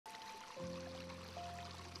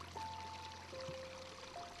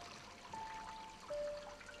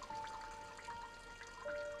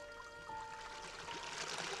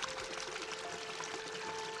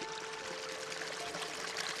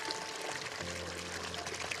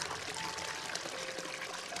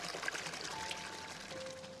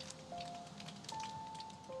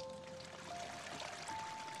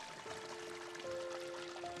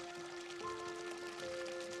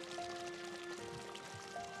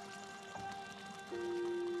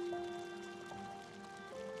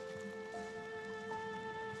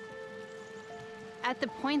At the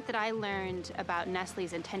point that I learned about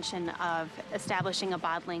Nestle's intention of establishing a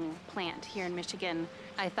bottling plant here in Michigan,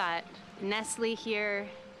 I thought, Nestle here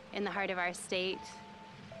in the heart of our state,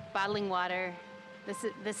 bottling water,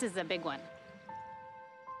 this is a big one.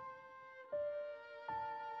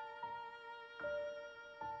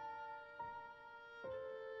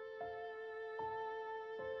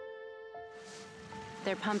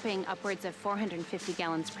 They're pumping upwards of 450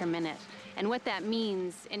 gallons per minute. And what that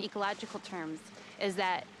means in ecological terms is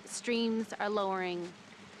that streams are lowering,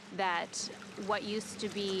 that what used to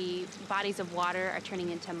be bodies of water are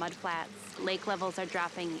turning into mud flats, lake levels are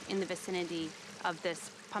dropping in the vicinity of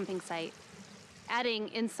this pumping site. Adding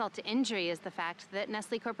insult to injury is the fact that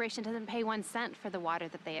Nestle Corporation doesn't pay 1 cent for the water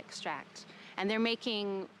that they extract. And they're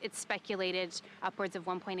making, it's speculated, upwards of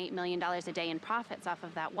 $1.8 million a day in profits off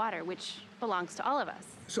of that water, which belongs to all of us.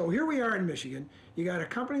 So here we are in Michigan. You got a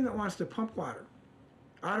company that wants to pump water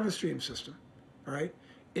out of a stream system, all right?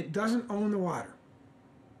 It doesn't own the water.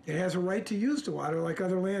 It has a right to use the water like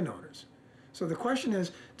other landowners. So the question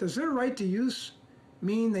is, does their right to use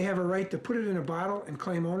mean they have a right to put it in a bottle and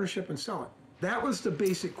claim ownership and sell it? That was the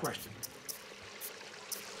basic question.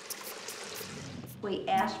 We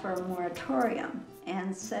asked for a moratorium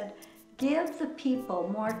and said, give the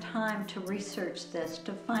people more time to research this,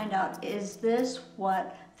 to find out, is this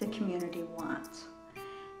what the community wants?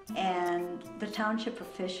 And the township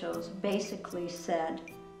officials basically said,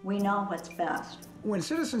 we know what's best. When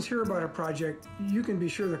citizens hear about a project, you can be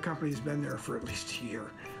sure the company's been there for at least a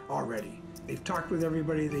year already. They've talked with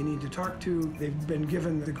everybody they need to talk to. They've been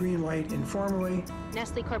given the green light informally.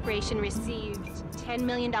 Nestle Corporation received $10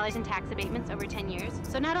 million in tax abatements over 10 years.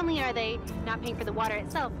 So not only are they not paying for the water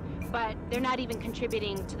itself, but they're not even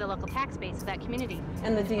contributing to the local tax base of that community.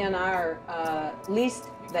 And the DNR leased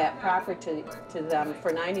that property to them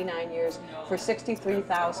for 99 years for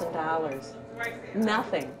 $63,000.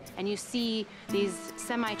 Nothing. And you see these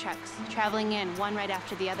semi-trucks traveling in one right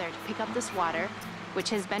after the other to pick up this water, which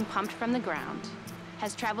has been pumped from the ground,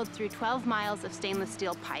 has traveled through 12 miles of stainless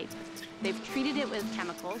steel pipe. They've treated it with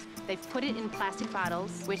chemicals. They've put it in plastic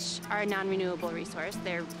bottles, which are a non-renewable resource.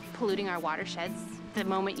 They're polluting our watersheds the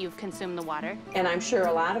moment you've consumed the water. And I'm sure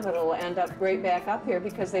a lot of it will end up right back up here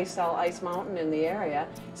because they sell Ice Mountain in the area.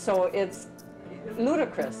 So it's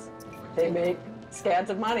ludicrous. They make scads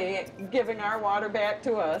of money giving our water back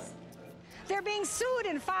to us. They're being sued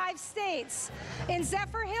in 5 states. In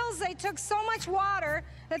Zephyr Hills, they took so much water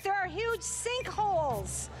that there are huge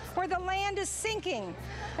sinkholes where the land is sinking.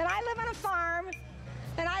 And I live on a farm,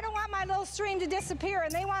 and I don't want my little stream to disappear,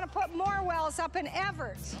 and they want to put more wells up in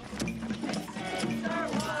Everett.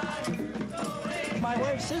 My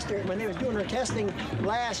wife's sister, when they were doing her testing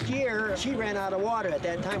last year, she ran out of water at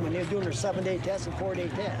that time when they were doing her 7-day test and 4-day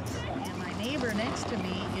test. And my neighbor next to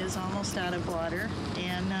me is almost out of water,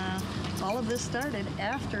 and all of this started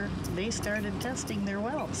after they started testing their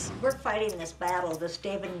wells. We're fighting this battle, this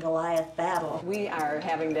David and Goliath battle. We are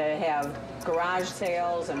having to have garage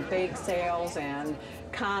sales and bake sales and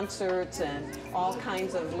concerts and all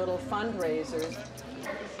kinds of little fundraisers.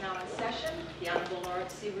 Is now in session. The Honorable Laura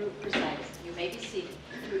C. Root presides. You may be seated.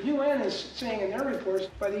 The UN is saying in their reports,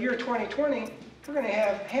 by the year 2020, we're going to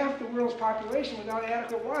have half the world's population without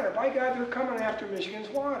adequate water. By God, they're coming after Michigan's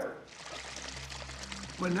water.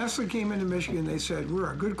 When Nestle came into Michigan, they said,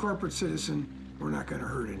 we're a good corporate citizen. We're not going to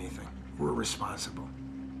hurt anything. We're responsible.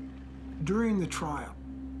 During the trial,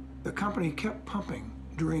 the company kept pumping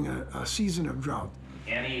during a season of drought.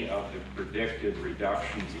 Any of the predicted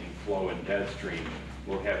reductions in flow in dead stream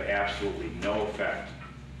will have absolutely no effect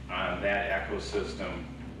on that ecosystem.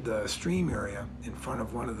 The stream area in front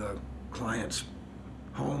of one of the clients'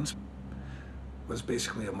 homes was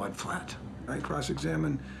basically a mud flat. I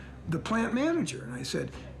cross-examined the plant manager, and I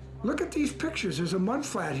said, look at these pictures, there's a mud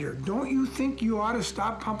flat here. Don't you think you ought to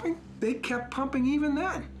stop pumping? They kept pumping even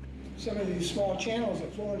then. Some of these small channels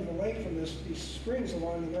that flow into the lake from these springs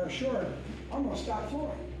along the North Shore almost stopped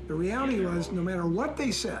flowing. The reality was, no matter what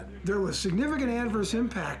they said, there was significant adverse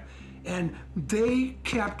impact, and they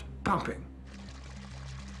kept pumping.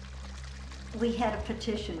 We had a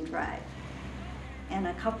petition drive, and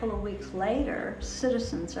a couple of weeks later,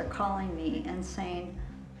 citizens are calling me and saying,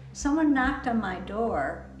 someone knocked on my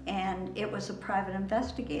door, and it was a private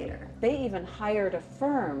investigator. They even hired a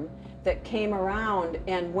firm that came around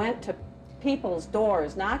and went to people's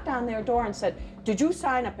doors, knocked on their door and said, did you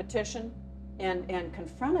sign a petition? And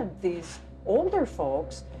confronted these older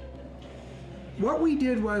folks. What we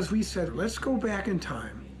did was we said, let's go back in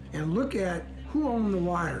time and look at who owned the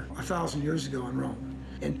water 1,000 years ago in Rome,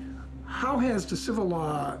 and how has the civil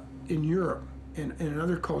law in Europe and in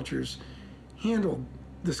other cultures handled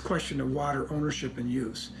this question of water ownership and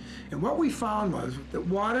use. And what we found was that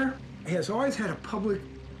water has always had a public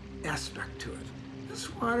aspect to it.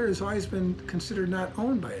 This water has always been considered not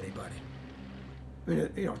owned by anybody. I mean,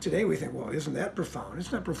 you know, today we think, well, isn't that profound?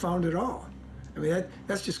 It's not profound at all. I mean,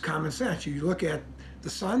 that's just common sense. You look at the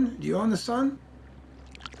sun. Do you own the sun?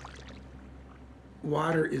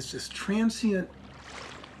 Water is this transient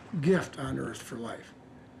gift on Earth for life,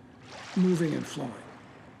 moving and flowing.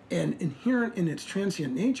 And inherent in its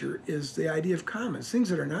transient nature is the idea of commons, things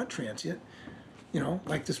that are not transient, you know,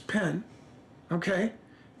 like this pen, okay,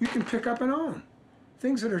 you can pick up and own.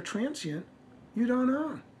 Things that are transient, you don't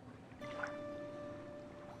own.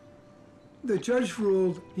 The judge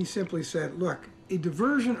ruled, he simply said, look, a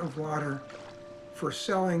diversion of water for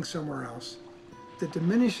selling somewhere else that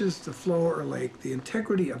diminishes the flow or lake, the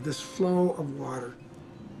integrity of this flow of water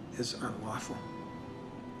is unlawful.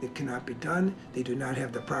 It cannot be done. They do not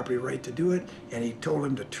have the property right to do it, and he told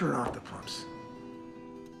him to turn off the pumps.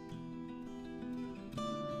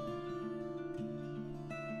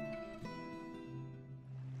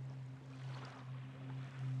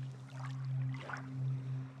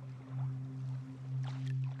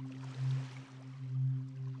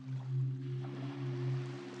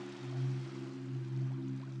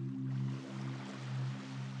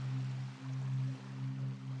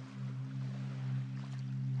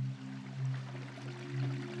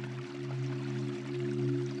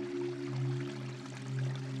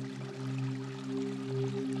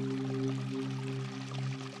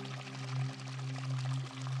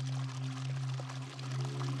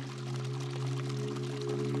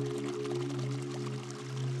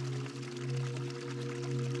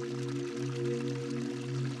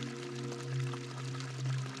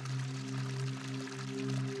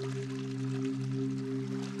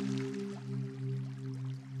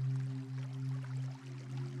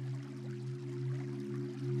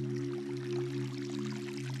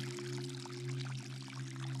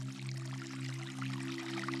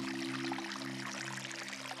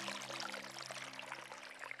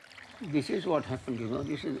 This is what happened, you know,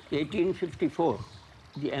 this is 1854.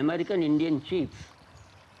 The American Indian chief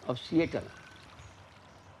of Seattle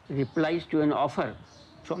replies to an offer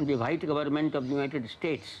from the white government of the United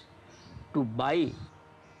States to buy,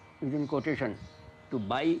 within quotation, to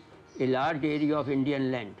buy a large area of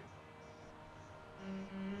Indian land.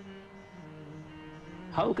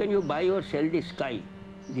 How can you buy or sell the sky,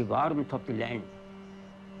 the warmth of the land?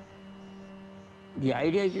 The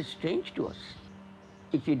idea is strange to us.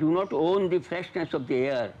 If you do not own the freshness of the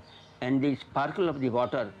air and the sparkle of the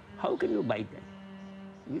water, how can you buy them?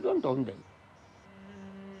 You don't own them.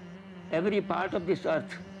 Every part of this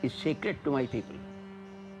earth is sacred to my people.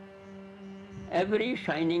 Every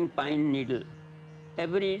shining pine needle,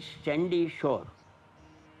 every sandy shore,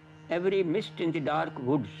 every mist in the dark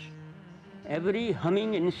woods, every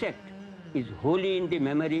humming insect is holy in the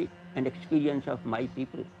memory and experience of my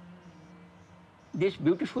people. This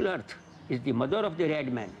beautiful earth is the mother of the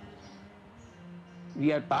red man.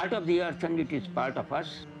 We are part of the earth and it is part of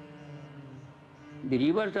us. The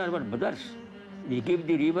rivers are our brothers. We give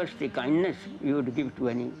the rivers the kindness we would give to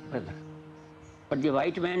any brother. But the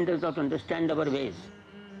white man does not understand our ways.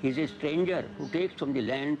 He is a stranger who takes from the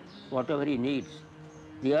land whatever he needs.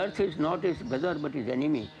 The earth is not his brother but his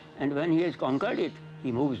enemy, and when he has conquered it,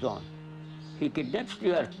 he moves on. He kidnaps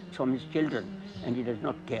the earth from his children and he does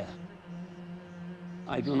not care.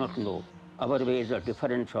 I do not know. Our ways are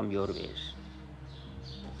different from your ways.